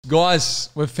Guys,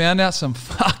 we've found out some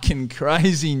fucking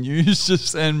crazy news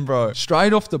just then, bro.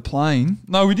 Straight off the plane.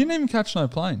 No, we didn't even catch no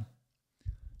plane.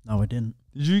 No, we didn't.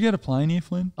 Did you get a plane here,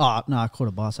 Flynn? Oh, no, I caught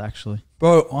a bus, actually.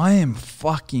 Bro, I am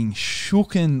fucking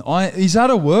shooken. Is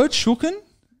that a word, shooken?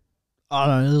 I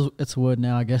don't know. It's a word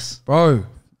now, I guess. Bro,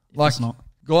 like, It's not.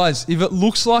 guys, if it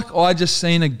looks like I just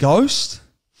seen a ghost,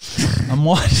 I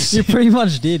might You pretty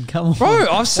much did. Come on. Bro,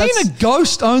 I've seen a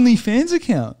ghost OnlyFans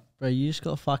account. Bro, you just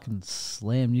got fucking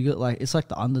slammed. You got like, it's like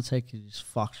the Undertaker just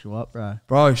fucks you up, bro.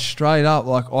 Bro, straight up,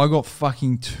 like I got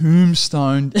fucking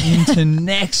tombstoned into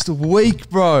next week,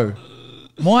 bro.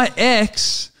 My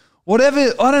ex, whatever,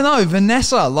 I don't know,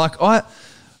 Vanessa,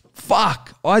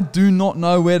 I do not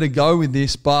know where to go with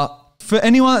this, but for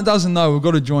anyone that doesn't know, we've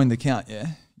got to join the count, yeah?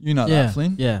 You know that,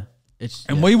 Flynn? Yeah.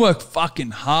 We work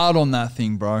fucking hard on that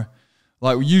thing, bro.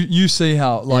 Like you see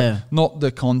how, not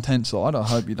the content side. I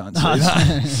hope you don't see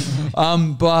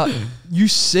that. But you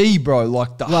see, bro,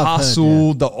 like the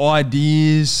hustle, the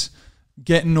ideas,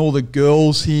 getting all the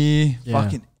girls here,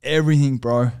 fucking everything,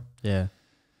 bro. Yeah.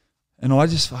 And I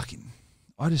just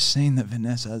seen that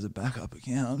Vanessa has a backup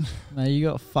account. Mate, you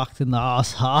got fucked in the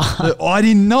ass hard. That I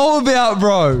didn't know about,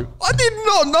 bro. I did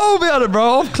not know about it,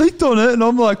 bro. I've clicked on it and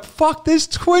I'm like, fuck, there's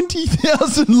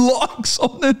 20,000 likes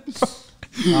on it,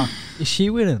 bro. Is she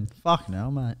winning? Fuck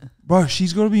no, mate. Bro,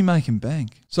 she's got to be making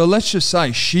bank. So let's just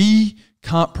say she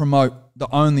can't promote the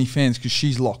OnlyFans because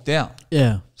she's locked out.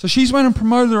 Yeah. So she's went and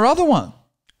promoted her other one.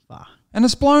 Fuck. And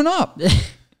it's blown up.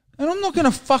 And I'm not going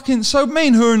to fucking... So me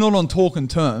and her are not on talking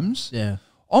terms. Yeah.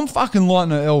 I'm fucking lighting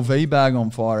her LV bag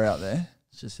on fire out there.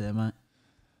 It's just there, mate.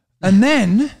 And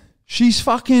then she's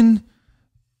went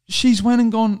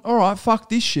and gone, all right, fuck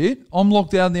this shit. I'm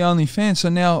locked out of the OnlyFans, so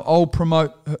now I'll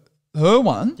promote her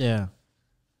one. Yeah.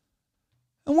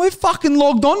 And we're fucking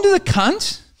logged on to the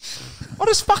cunt. I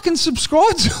just fucking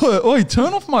subscribe to it. Oi,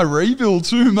 turn off my rebill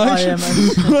too.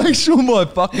 Make sure my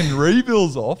fucking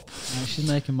rebill's off. Mate, she's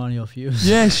making money off you.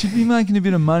 Yeah, she'd be making a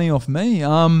bit of money off me.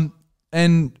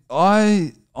 And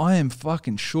I am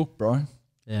fucking shook, bro.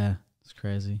 Yeah, it's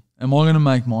crazy. Am I going to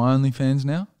make my OnlyFans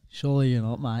now? Surely you're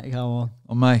not, mate. Come on.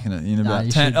 I'm making it in about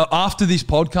 10. After this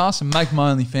podcast and make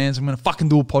my OnlyFans, I'm going to fucking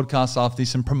do a podcast after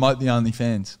this and promote the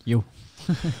OnlyFans. You.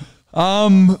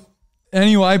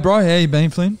 Anyway, bro, how you been,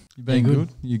 Flynn? You been good?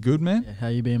 You good, man? Yeah, how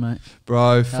you been, mate?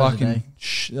 Bro, fucking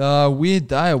weird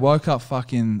day. I woke up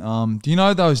fucking... do you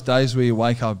know those days where you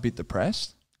wake up a bit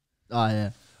depressed? Oh, yeah.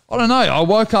 I don't know. I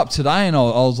woke up today and I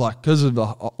was like, because of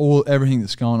everything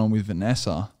that's going on with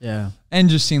Vanessa. Yeah. And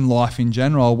just in life in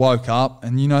general, I woke up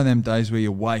and you know them days where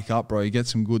you wake up, bro, you get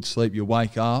some good sleep, you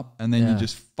wake up and then you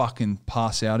just fucking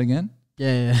pass out again.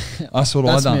 Yeah. That's what I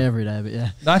done. That's me every day, but yeah.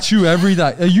 That's you every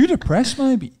day. Are you depressed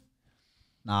maybe?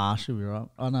 Nah, I should be right.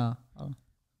 Oh, no.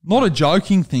 Not a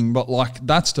joking thing, but like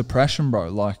that's depression, bro.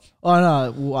 Like, oh,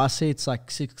 no. Well, I see it's like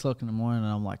 6 o'clock in the morning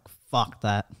and I'm like, fuck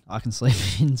that. I can sleep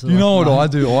into you know what I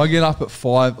do? I get up at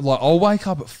 5. Like, I'll wake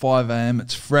up at 5 a.m.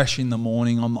 It's fresh in the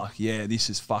morning. I'm like, yeah, this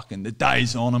is fucking, the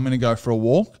day's on. I'm going to go for a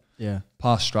walk. Yeah.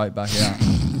 Pass straight back out.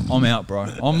 I'm out, bro.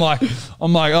 I'm like,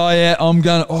 oh yeah,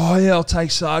 I'll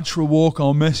take Sarge for a walk.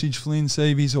 I'll message Flynn,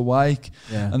 see if he's awake.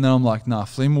 Yeah. And then I'm like, nah,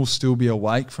 Flynn will still be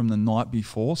awake from the night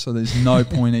before, so there's no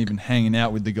point even hanging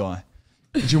out with the guy.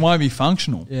 Because you won't be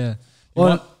functional. Yeah.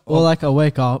 Or like I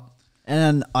wake up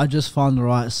and I just find the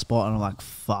right spot and I'm like,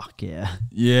 fuck yeah.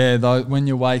 Yeah, though, when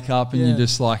you wake up and you're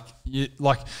just like,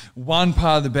 one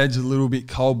part of the bed's a little bit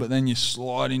cold, but then you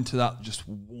slide into that just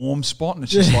warm spot and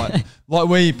it's just like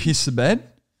where you piss the bed.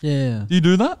 Yeah. Do you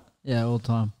do that? Yeah, all the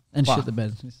time. And shit the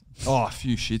bed. Oh, a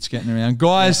few shits getting around.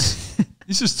 Guys,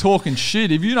 this is Talking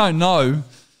Shit. If you don't know,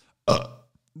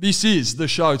 this is the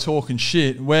show Talking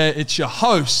Shit, where it's your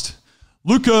host,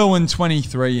 Luke Irwin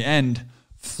 23 and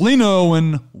Flynn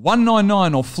Irwin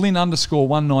 199 or Flynn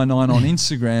 _199 on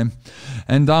Instagram.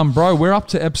 And bro, we're up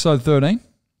to episode 13.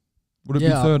 Would it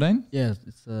be 13? Yeah,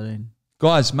 it's 13.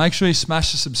 Guys, make sure you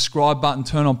smash the subscribe button,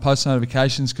 turn on post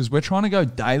notifications because we're trying to go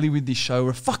daily with this show.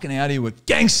 We're fucking out here. We're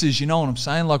gangsters, you know what I'm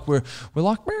saying? Like we're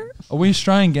like, are we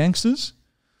Australian gangsters?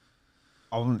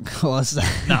 I wouldn't call us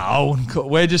that. No, I wouldn't call,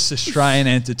 we're just Australian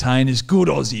entertainers, good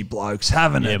Aussie blokes,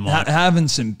 having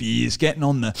some beers, getting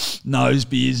on the nose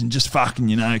beers and just fucking,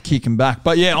 kicking back.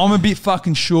 But yeah, I'm a bit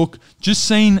fucking shook. Just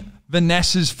seen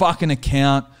Vanessa's fucking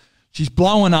account. She's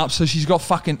blowing up, so she's got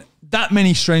fucking that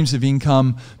many streams of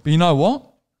income. But you know what?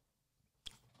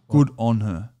 Good on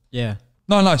her. Yeah.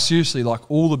 No, seriously,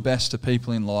 like all the best to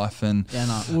people in life. And yeah,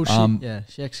 no. Well,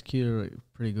 she executed it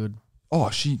pretty good. Oh,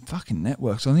 she fucking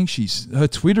networks. I think her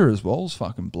Twitter as well is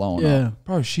fucking blowing up.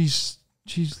 Bro, she's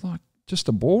like just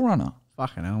a ball runner.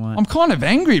 Fucking hell, mate. I'm kind of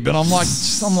angry, but I'm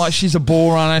like, she's a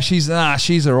ball runner. She's all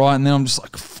right. And then I'm just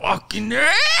like, fucking,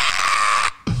 I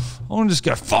want to just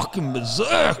go fucking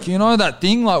berserk. You know that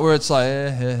thing like where it's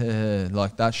like,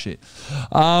 like that shit.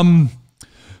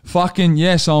 Fucking,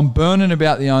 yeah, so I'm burning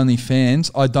about the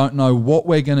OnlyFans. I don't know what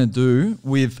we're going to do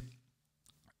with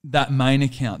that main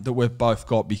account that we've both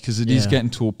got because it is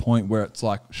getting to a point where it's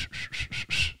like,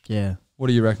 Yeah. What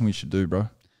do you reckon we should do, bro?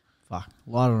 Fuck.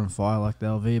 Light it on fire like the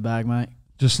LV bag, mate.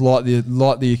 Just light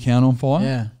the account on fire?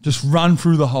 Yeah. Just run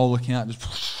through the whole account.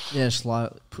 Just Yeah, just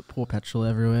pour petrol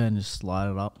everywhere and just light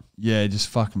it up. yeah, just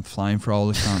fucking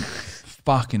flamethrower the cunt.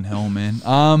 Fucking hell,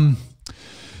 man.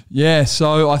 Yeah,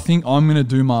 so I think I'm gonna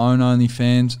do my own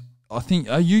OnlyFans. I think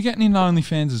are you getting into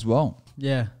OnlyFans as well?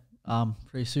 Yeah.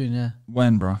 Pretty soon, yeah.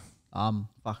 When, bro?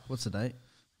 Fuck, what's the date?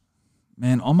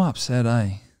 Man, I'm upset, eh?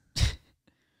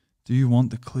 Do you want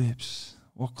the clips?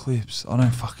 What clips? I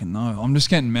don't fucking know. I'm just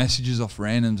getting messages off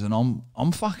randoms and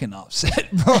I'm fucking upset,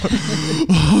 bro.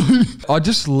 I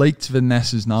just leaked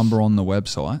Vanessa's number on the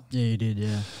website. Yeah, you did,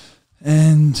 yeah.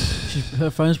 And Her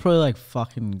phone's probably like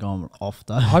fucking gone off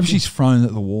though. I hope she's thrown it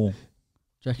at the wall. Do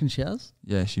you reckon she has?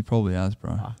 Yeah, she probably has,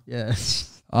 bro. Yeah.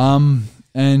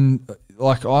 And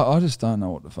like I just don't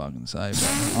know what to fucking say,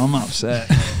 bro. I'm upset.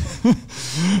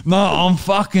 No,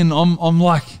 I'm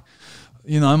like,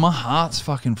 you know, my heart's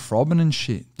fucking throbbing and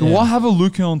shit. Do I have a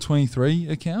Luca on 23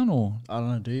 account or? I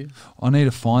don't know, do you? I need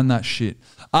to find that shit.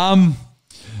 And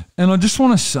I just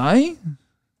want to say,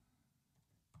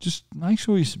 just make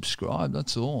sure you subscribe.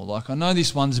 That's all. Like, I know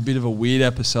this one's a bit of a weird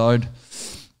episode.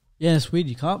 Yeah, it's weird.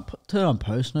 You can't turn on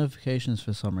post notifications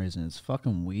for some reason. It's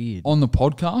fucking weird. On the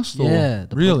podcast? Or? Yeah,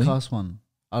 the really? podcast one.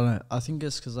 I don't know. I think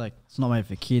it's because like it's not made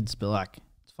for kids, but like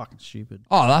it's fucking stupid.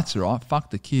 Oh, that's all right.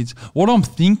 Fuck the kids. What I'm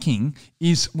thinking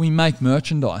is we make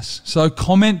merchandise. So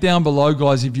comment down below,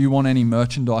 guys, if you want any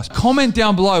merchandise. Comment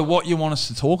down below what you want us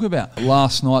to talk about.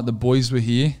 Last night, the boys were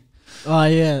here. Oh,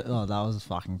 yeah. Oh, that was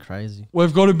fucking crazy.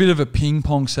 We've got a bit of a ping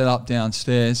pong set up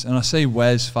downstairs, and I see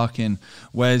Wes,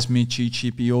 Mitchy,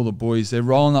 Chippy, all the boys. They're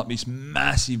rolling up this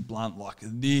massive blunt like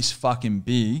this fucking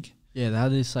big. Yeah, they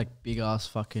had this like big ass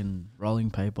fucking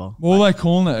rolling paper. What are they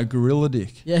calling it? A gorilla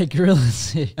dick. Yeah,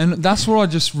 gorillas. And that's what I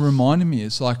just reminded me.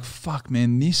 It's like, fuck,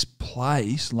 man, this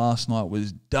place last night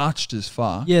was Dutched as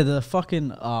fuck. Yeah, the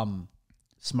fucking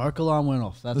smoke alarm went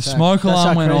off. That's The smoke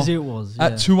alarm went off crazy it was. Yeah.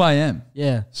 at 2 a.m.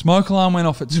 Yeah. Smoke alarm went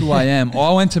off at 2 a.m.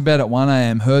 I went to bed at 1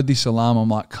 a.m., heard this alarm. I'm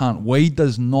like, cunt, weed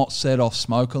does not set off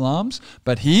smoke alarms.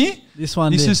 But here, This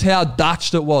one this did. is how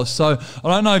Dutched it was. So I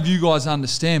don't know if you guys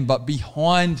understand, but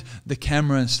behind the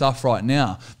camera and stuff right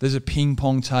now, there's a ping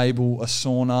pong table, a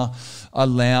sauna, a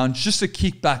lounge, just a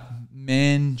kickback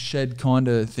man shed kind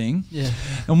of thing. Yeah.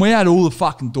 And we had all the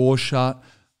fucking doors shut.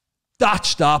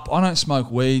 Dutched up. I don't smoke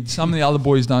weed. Some of the other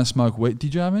boys don't smoke weed.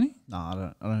 Did you have any? No,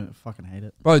 I don't fucking hate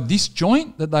it. Bro, this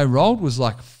joint that they rolled was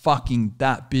like fucking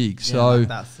that big. Yeah, So, like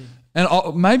that thing.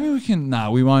 and maybe we can,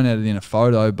 we won't edit in a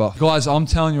photo, but guys, I'm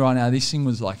telling you right now, this thing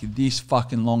was like this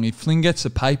fucking long. If Flynn gets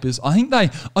the papers, I think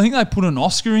they put an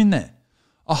Oscar in there.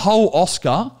 A whole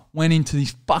Oscar went into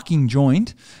this fucking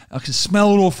joint. I could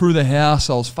smell it all through the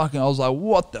house. I was like,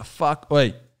 what the fuck?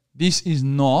 Wait, this is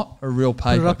not a real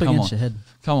paper. Put it up Come against on. your head.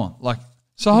 Come on. Like,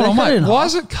 so hold on, cut it mate. in Why half?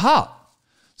 is it cut?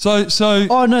 So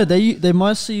Oh no, they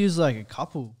mostly use like a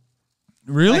couple.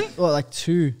 really? Like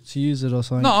two to use it or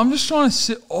something. No, I'm just trying to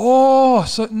sit. Oh,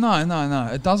 so no.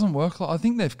 It doesn't work like. I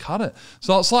think they've cut it.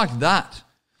 So it's like that,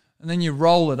 and then you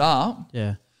roll it up,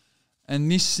 Yeah.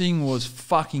 and this thing was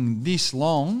fucking this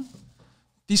long.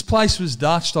 This place was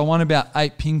Dutched. I won about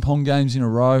 8 ping pong games in a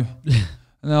row,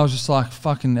 and I was just like,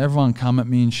 fucking everyone come at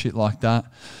me and shit like that.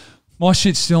 My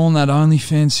shit's still in that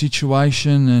OnlyFans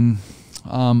situation, and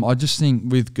I just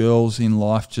think with girls in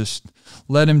life, just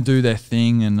let them do their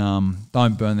thing and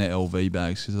don't burn their LV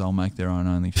bags because they'll make their own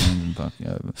OnlyFans and fuck you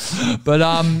over. But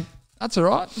that's all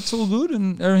right. It's all good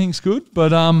and everything's good.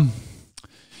 But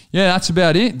yeah, that's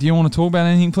about it. Do you want to talk about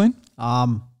anything, Flynn?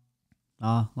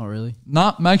 Nah, not really.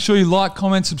 Nah, make sure you like,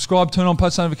 comment, subscribe, turn on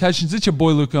post notifications. It's your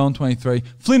boy Luke Irwin 23,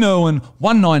 Flynn Irwin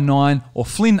 199 or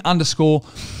Flynn _199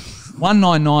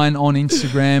 on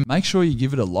Instagram. Make sure you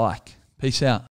give it a like. Peace out.